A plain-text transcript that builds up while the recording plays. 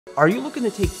Are you looking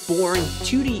to take boring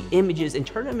 2D images and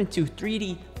turn them into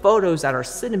 3D photos that are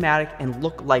cinematic and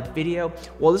look like video?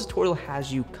 Well, this tutorial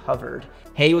has you covered.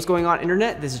 Hey, what's going on,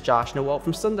 internet? This is Josh Noel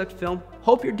from SonduckFilm.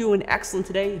 Hope you're doing excellent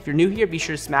today. If you're new here, be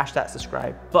sure to smash that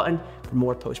subscribe button for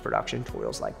more post-production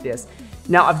tutorials like this.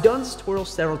 Now, I've done this tutorial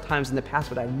several times in the past,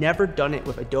 but I've never done it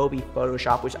with Adobe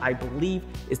Photoshop, which I believe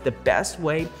is the best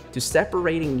way to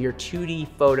separating your 2D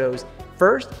photos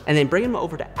first and then bring them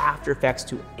over to After Effects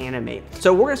to animate.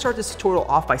 So we're gonna start this tutorial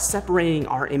off by separating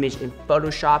our image in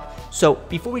Photoshop. So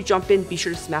before we jump in, be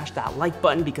sure to smash that like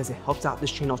button because it helps out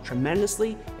this channel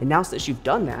tremendously. And now that you've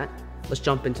done that, let's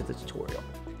jump into the tutorial.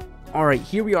 All right,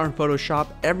 here we are in Photoshop.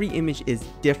 Every image is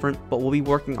different, but we'll be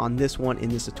working on this one in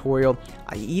this tutorial.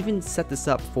 I even set this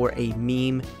up for a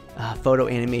meme photo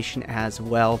animation as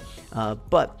well,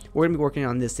 but we're gonna be working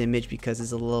on this image because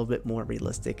it's a little bit more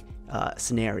realistic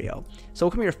scenario. So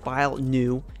we'll come here to File,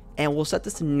 New, and we'll set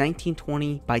this to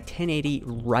 1920 by 1080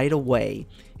 right away,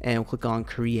 and we'll click on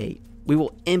Create. We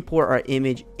will import our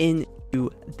image into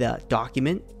the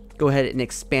document. Go ahead and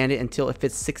expand it until it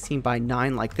fits 16 by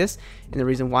 9 like this. And the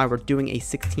reason why we're doing a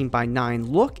 16 by 9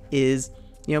 look is,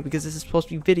 because this is supposed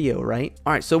to be video, right?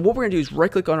 All right, so what we're gonna do is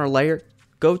right click on our layer,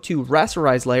 go to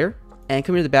rasterize layer, and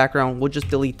come here to the background. We'll just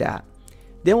delete that.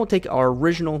 Then we'll take our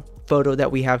original photo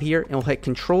that we have here and we'll hit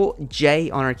Control J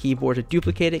on our keyboard to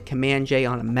duplicate it, Command J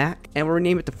on a Mac, and we'll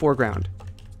rename it to foreground.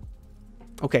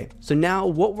 Okay, so now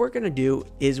what we're gonna do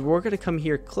is we're gonna come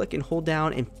here, click and hold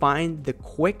down and find the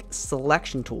quick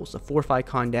selection tools, the fourth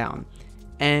icon down.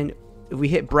 And if we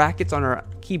hit brackets on our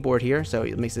keyboard here, so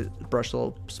it makes the brush a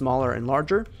little smaller and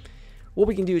larger, what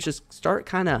we can do is just start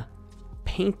kind of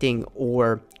painting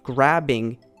or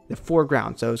grabbing the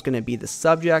foreground. So it's gonna be the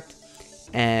subject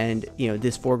and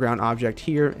this foreground object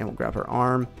here, and we'll grab her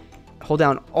arm. Hold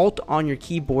down Alt on your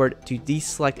keyboard to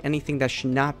deselect anything that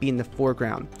should not be in the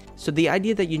foreground. So the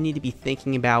idea that you need to be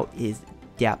thinking about is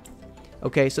depth.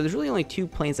 Okay, so there's really only two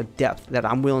planes of depth that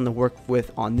I'm willing to work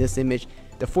with on this image,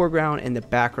 the foreground and the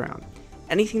background.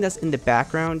 Anything that's in the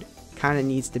background kind of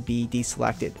needs to be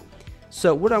deselected.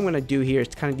 So what I'm going to do here is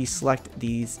to kind of deselect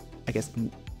these, I guess,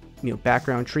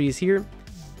 background trees here.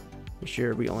 Make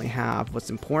sure we only have what's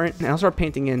important. And I'll start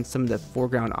painting in some of the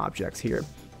foreground objects here.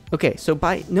 Okay, so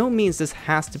by no means this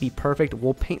has to be perfect.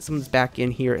 We'll paint some of this back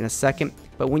in here in a second,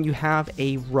 but when you have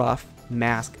a rough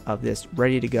mask of this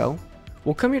ready to go,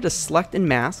 we'll come here to Select and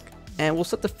Mask, and we'll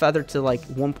set the feather to like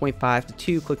 1.5 to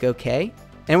 2, click OK.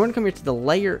 And we're gonna come here to the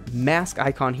Layer Mask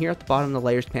icon here at the bottom of the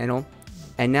Layers panel,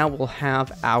 and now we'll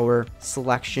have our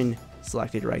selection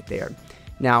selected right there.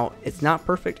 Now, it's not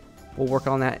perfect. We'll work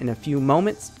on that in a few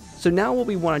moments. So now what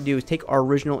we wanna do is take our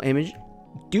original image,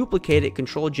 duplicate it,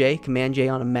 Control J, Command J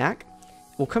on a Mac.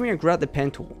 We'll come here and grab the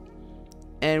pen tool,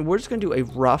 and we're just going to do a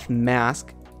rough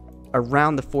mask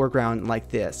around the foreground like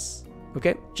this.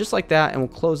 Okay, just like that, and we'll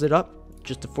close it up,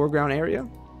 just the foreground area,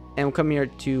 and we'll come here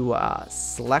to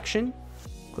Selection,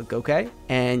 click OK,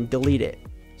 and delete it.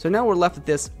 So now we're left with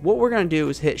this. What we're going to do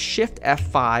is hit Shift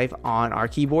F5 on our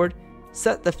keyboard,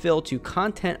 set the fill to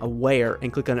Content Aware,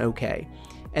 and click on OK.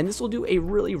 And this will do a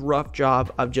really rough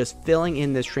job of just filling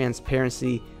in this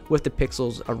transparency with the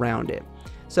pixels around it.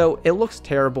 So it looks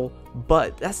terrible,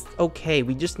 but that's okay.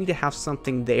 We just need to have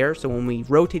something there. So when we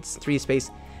rotate this 3D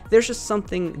space, there's just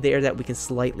something there that we can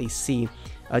slightly see.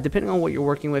 Depending on what you're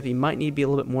working with, you might need to be a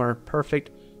little bit more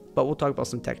perfect, but we'll talk about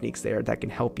some techniques there that can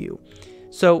help you.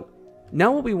 So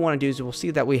now what we want to do is we'll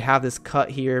see that we have this cut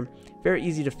here. Very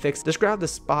easy to fix. Just grab the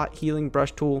spot healing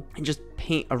brush tool and just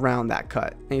paint around that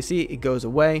cut. And you see it goes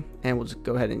away, and we'll just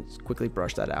go ahead and quickly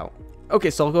brush that out.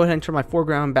 Okay, so I'll go ahead and turn my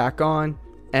foreground back on,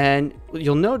 and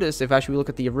you'll notice if actually we look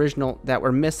at the original that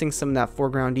we're missing some of that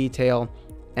foreground detail,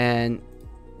 and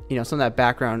some of that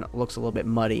background looks a little bit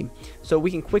muddy. So we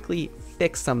can quickly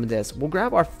fix some of this. We'll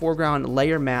grab our foreground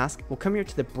layer mask. We'll come here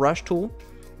to the brush tool.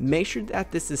 Make sure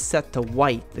that this is set to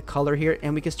white, the color here,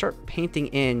 and we can start painting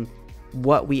in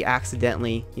what we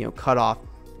accidentally cut off,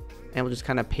 and we'll just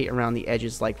kind of paint around the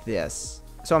edges like this.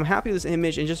 So I'm happy with this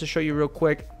image, and just to show you real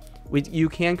quick, you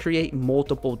can create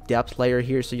multiple depth layer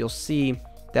here. So you'll see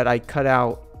that I cut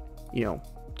out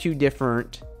 2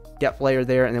 different depth layer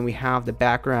there, and then we have the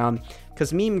background,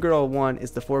 because meme girl 1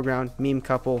 is the foreground, meme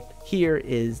couple here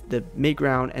is the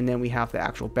midground, and then we have the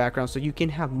actual background. So you can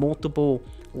have multiple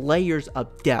layers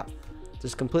of depth.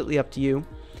 It's completely up to you.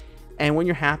 And when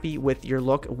you're happy with your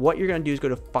look, what you're going to do is go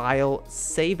to File,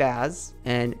 Save As,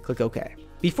 and click OK.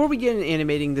 Before we get into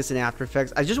animating this in After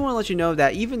Effects, I just want to let you know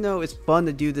that even though it's fun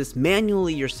to do this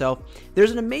manually yourself,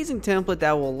 there's an amazing template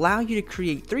that will allow you to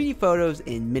create 3D photos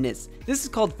in minutes. This is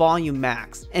called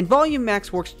VoluMax, and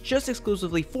VoluMax works just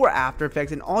exclusively for After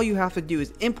Effects, and all you have to do is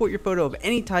import your photo of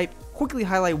any type, quickly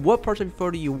highlight what parts of your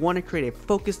photo you want to create a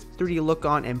focused 3D look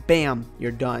on, and bam, you're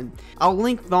done. I'll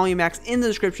link VoluMax in the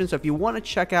description, so if you want to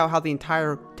check out how the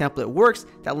entire template works,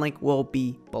 that link will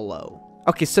be below.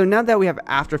 Okay, so now that we have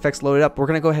After Effects loaded up, we're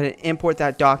going to go ahead and import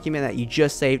that document that you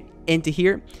just saved into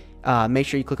here. Make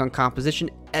sure you click on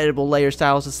Composition, Editable Layer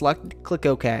Styles to select, click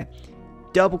OK.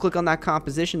 Double click on that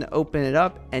composition to open it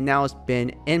up, and now it's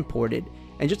been imported.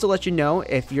 And just to let you know,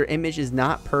 if your image is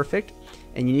not perfect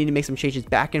and you need to make some changes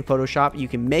back in Photoshop, you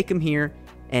can make them here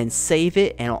and save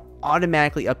it, and it'll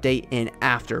automatically update in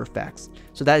After Effects.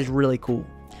 So that is really cool.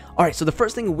 Alright, so the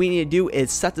first thing we need to do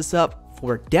is set this up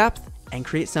for depth and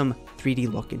create some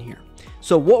 3D look in here.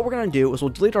 So what we're going to do is we'll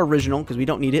delete our original because we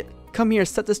don't need it. Come here,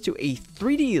 set this to a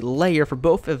 3D layer for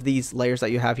both of these layers that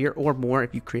you have here, or more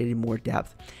if you created more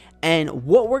depth. And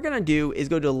what we're going to do is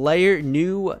go to Layer,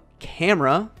 New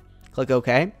Camera, click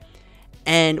OK,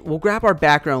 and we'll grab our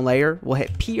background layer. We'll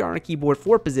hit PR on the keyboard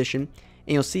for position,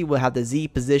 and you'll see we'll have the Z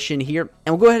position here.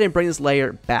 And we'll go ahead and bring this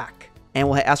layer back, and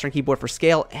we'll hit S on the keyboard for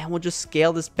scale, and we'll just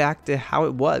scale this back to how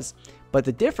it was. But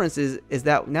the difference is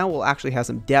that now we'll actually have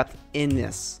some depth in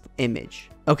this image.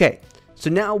 Okay, so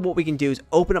now what we can do is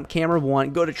open up camera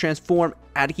 1, go to transform,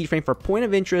 add a keyframe for point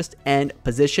of interest and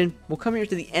position. We'll come here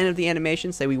to the end of the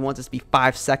animation, say we want this to be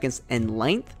 5 seconds in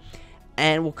length,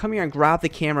 and we'll come here and grab the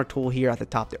camera tool here at the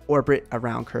top, the orbit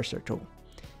around cursor tool.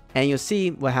 And you'll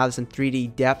see we'll have this in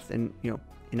 3D depth and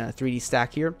in a 3D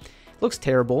stack here. It looks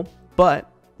terrible,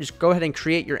 but just go ahead and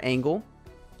create your angle.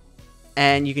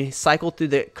 And you can cycle through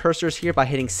the cursors here by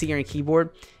hitting C on your keyboard,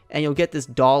 and you'll get this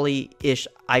dolly-ish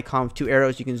icon with 2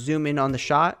 arrows. You can zoom in on the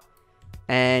shot,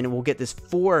 and we'll get this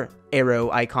 4 arrow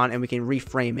icon, and we can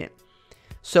reframe it.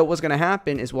 So what's going to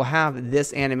happen is we'll have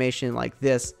this animation like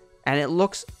this, and it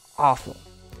looks awful.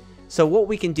 So what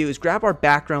we can do is grab our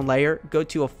background layer, go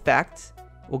to Effect,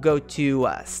 we'll go to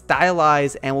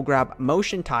Stylize, and we'll grab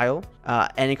Motion Tile,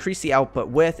 and increase the output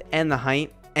width and the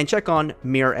height, and check on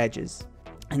Mirror Edges.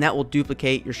 And that will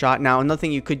duplicate your shot. Now, another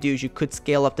thing you could do is you could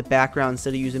scale up the background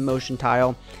instead of using Motion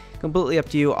Tile. Completely up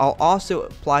to you. I'll also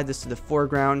apply this to the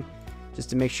foreground just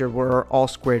to make sure we're all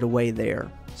squared away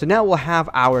there. So now we'll have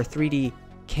our 3D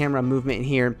camera movement in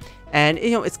here. And,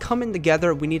 it's coming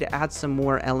together. We need to add some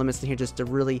more elements in here just to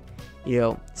really,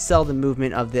 sell the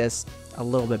movement of this a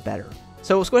little bit better.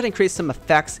 So let's go ahead and create some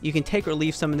effects. You can take or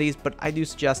leave some of these, but I do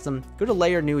suggest them. Go to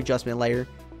Layer, New Adjustment Layer.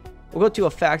 We'll go to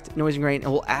Effect, Noise and Grain, and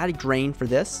we'll add grain for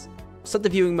this. Set the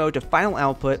viewing mode to Final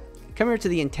Output. Come here to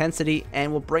the intensity,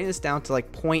 and we'll bring this down to like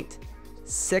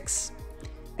 0.6.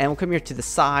 And we'll come here to the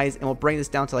size, and we'll bring this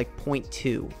down to like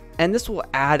 0.2. And this will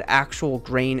add actual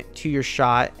grain to your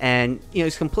shot. And,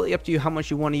 it's completely up to you how much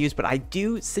you want to use. But I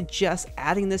do suggest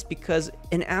adding this because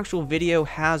an actual video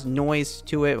has noise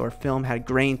to it, or film had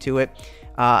grain to it.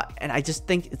 And I just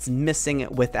think it's missing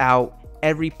it without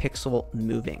every pixel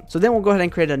moving. So then we'll go ahead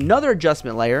and create another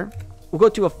adjustment layer. We'll go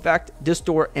to Effect,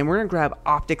 Distort, and we're going to grab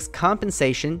Optics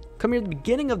Compensation. Come here to the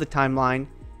beginning of the timeline,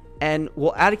 and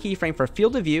we'll add a keyframe for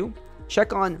field of view.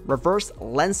 Check on Reverse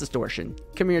Lens Distortion.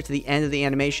 Come here to the end of the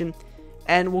animation,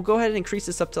 and we'll go ahead and increase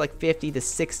this up to like 50 to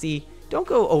 60. Don't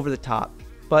go over the top,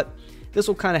 but this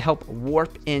will kind of help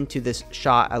warp into this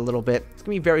shot a little bit. It's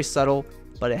going to be very subtle,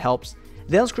 but it helps.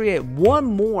 Then let's create one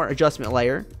more adjustment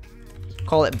layer.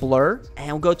 Call it Blur,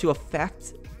 and we'll go to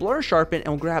Effect, Blur Sharpen, and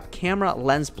we'll grab Camera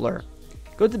Lens Blur.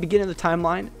 Go to the beginning of the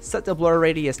timeline, set the blur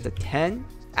radius to 10,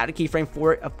 add a keyframe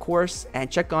for it, of course, and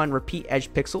check on Repeat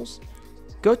Edge Pixels.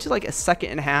 Go to like 1.5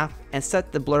 seconds and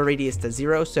set the blur radius to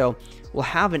 0, so we'll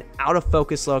have an out of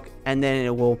focus look, and then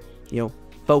it will,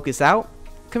 focus out.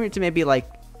 Come here to maybe like,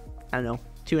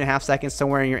 2.5 seconds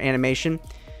somewhere in your animation.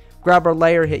 Grab our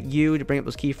layer, hit U to bring up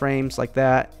those keyframes like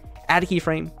that. Add a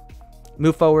keyframe,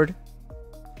 move forward.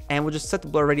 And we'll just set the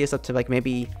blur radius up to like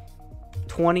maybe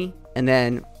 20, and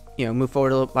then move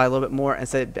forward by a little bit more and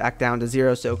set it back down to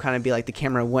 0, so it'll kind of be like the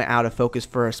camera went out of focus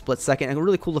for a split second. And a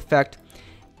really cool effect.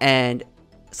 And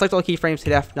select all the keyframes,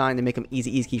 hit F9 to make them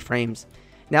easy keyframes.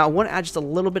 Now I want to add just a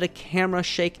little bit of camera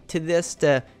shake to this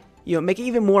to make it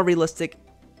even more realistic.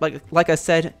 Like I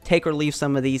said, take or leave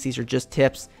some of these. These are just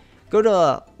tips. Go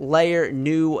to Layer,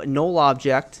 New Null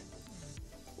Object.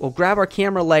 We'll grab our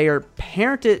camera layer,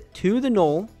 parent it to the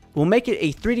null. We'll make it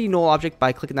a 3D null object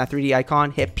by clicking that 3D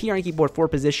icon. Hit P on your keyboard for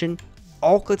position.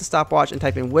 Alt click the stopwatch and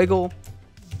type in wiggle.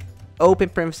 Open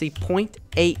parenthesis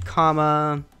 0.8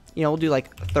 comma, we'll do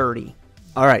like 30.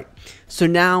 All right. So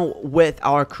now with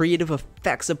our creative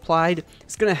effects applied,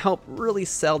 it's going to help really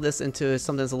sell this into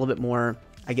something that's a little bit more,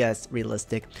 I guess,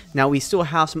 realistic. Now we still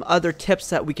have some other tips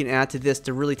that we can add to this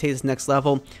to really take this next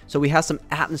level. So we have some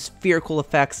atmospherical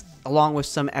effects along with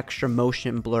some extra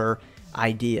motion blur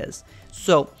ideas.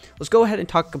 So let's go ahead and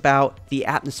talk about the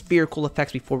atmospherical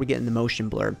effects before we get into motion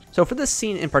blur. So for this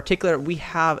scene in particular, we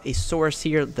have a source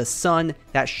here, the sun,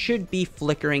 that should be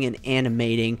flickering and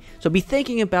animating. So be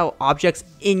thinking about objects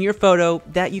in your photo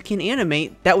that you can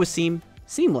animate that would seem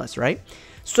seamless, right?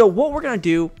 So what we're going to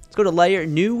do, let's go to layer,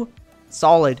 new,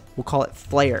 solid, we'll call it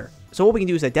flare. So what we can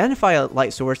do is identify a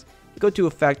light source, go to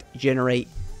effect, generate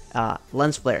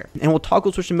lens flare, and we'll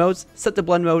toggle switch modes, set the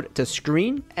blend mode to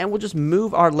screen, and we'll just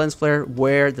move our lens flare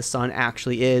where the sun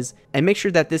actually is, and make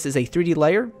sure that this is a 3D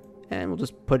layer, and we'll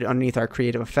just put it underneath our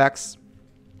creative effects.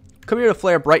 Come here to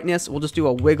flare brightness, we'll just do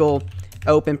a wiggle,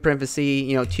 open parenthesis,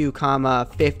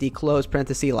 2,50, close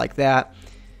parenthesis, like that,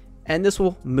 and this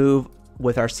will move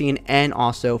with our scene and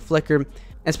also flicker.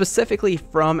 And specifically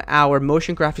from our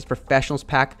Motion Graphics Professionals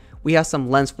pack, we have some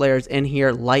lens flares in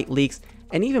here, light leaks,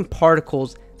 and even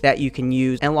particles that you can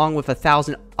use, and along with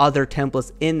 1,000 other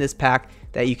templates in this pack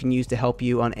that you can use to help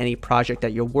you on any project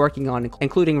that you're working on,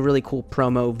 including really cool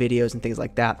promo videos and things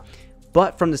like that.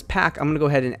 But from this pack, I'm going to go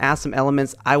ahead and add some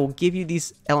elements. I will give you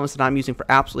these elements that I'm using for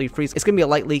absolutely free. It's going to be a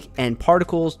light leak and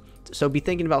particles, so be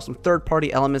thinking about some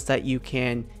third-party elements that you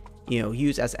can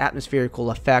use as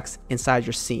atmospherical effects inside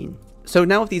your scene. So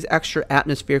now with these extra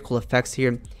atmospherical effects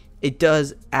here, it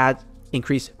does add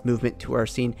increased movement to our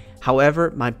scene.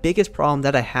 However, my biggest problem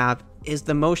that I have is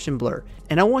the motion blur.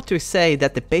 And I want to say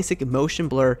that the basic motion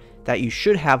blur that you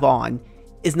should have on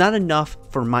is not enough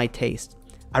for my taste.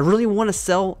 I really want to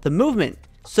sell the movement.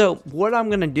 So what I'm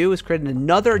going to do is create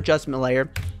another adjustment layer,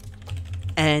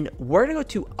 and we're going to go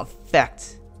to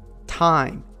effect,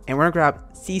 time, and we're going to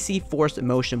grab CC force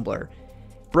motion blur.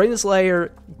 Bring this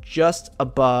layer just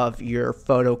above your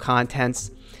photo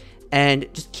contents,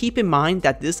 and just keep in mind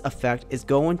that this effect is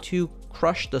going to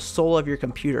crush the soul of your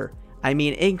computer. I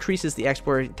mean, it increases the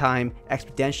export time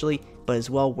exponentially, but it's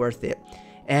well worth it.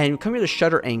 And come here to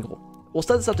shutter angle. We'll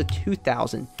set this up to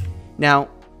 2000. Now,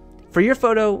 for your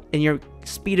photo and your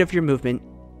speed of your movement,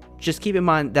 just keep in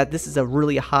mind that this is a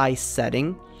really high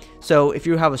setting. So if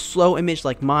you have a slow image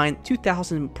like mine,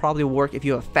 2000 probably will work. If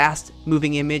you have a fast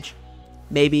moving image,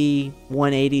 maybe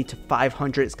 180 to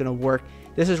 500 is going to work.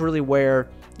 This is really where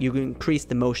you can increase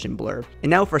the motion blur. And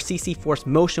now for CC force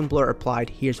motion blur applied,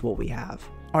 here's what we have.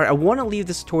 All right, I want to leave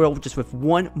this tutorial just with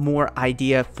one more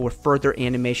idea for further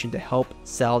animation to help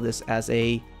sell this as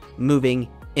a moving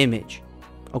image.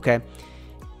 Okay,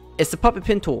 it's the puppet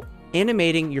pin tool,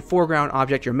 animating your foreground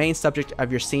object, your main subject of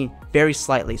your scene, very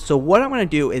slightly. So what I'm going to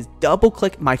do is double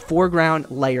click my foreground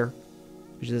layer,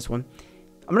 which is this one.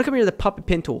 I'm going to come here to the puppet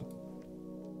pin tool.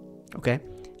 Okay,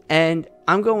 and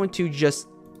I'm going to just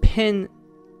pin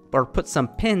or put some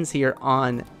pins here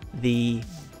on the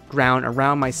ground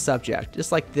around my subject,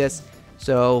 just like this,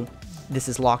 so this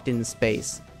is locked in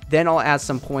space. Then I'll add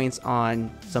some points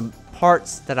on some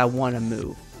parts that I want to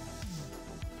move.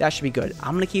 That should be good.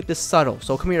 I'm going to keep this subtle,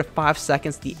 so come here to 5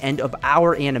 seconds, the end of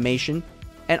our animation,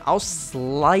 and I'll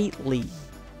slightly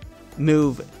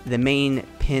move the main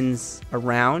pins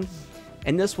around,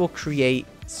 and this will create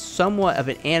somewhat of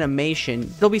an animation.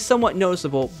 It'll be somewhat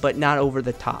noticeable, but not over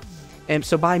the top. And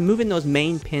so by moving those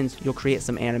main pins, you'll create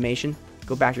some animation.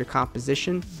 Go back to your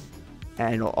composition,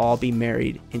 and it'll all be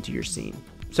married into your scene.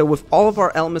 So with all of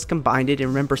our elements combined, and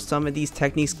remember, some of these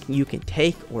techniques you can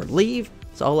take or leave.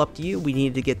 It's all up to you. We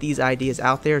need to get these ideas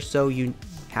out there so you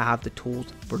have the tools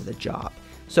for the job.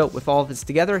 So with all of this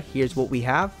together, here's what we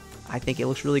have. I think it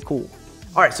looks really cool.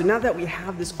 All right, so now that we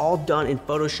have this all done in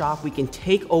Photoshop, we can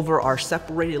take over our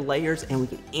separated layers and we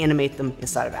can animate them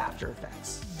inside of After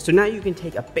Effects. So now you can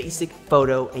take a basic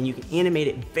photo and you can animate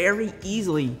it very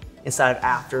easily inside of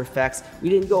After Effects. We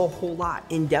didn't go a whole lot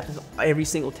in depth with every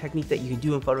single technique that you can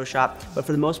do in Photoshop, but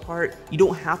for the most part, you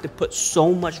don't have to put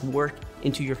so much work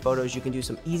into your photos. You can do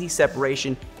some easy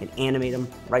separation and animate them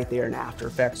right there in After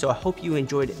Effects. So I hope you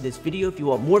enjoyed this video. If you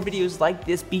want more videos like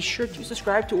this, be sure to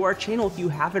subscribe to our channel if you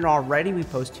haven't already. We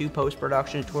post 2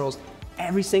 post-production tutorials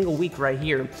every single week right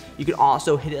here. You can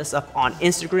also hit us up on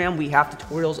Instagram. We have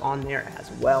tutorials on there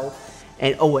as well.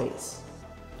 And always,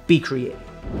 be creative.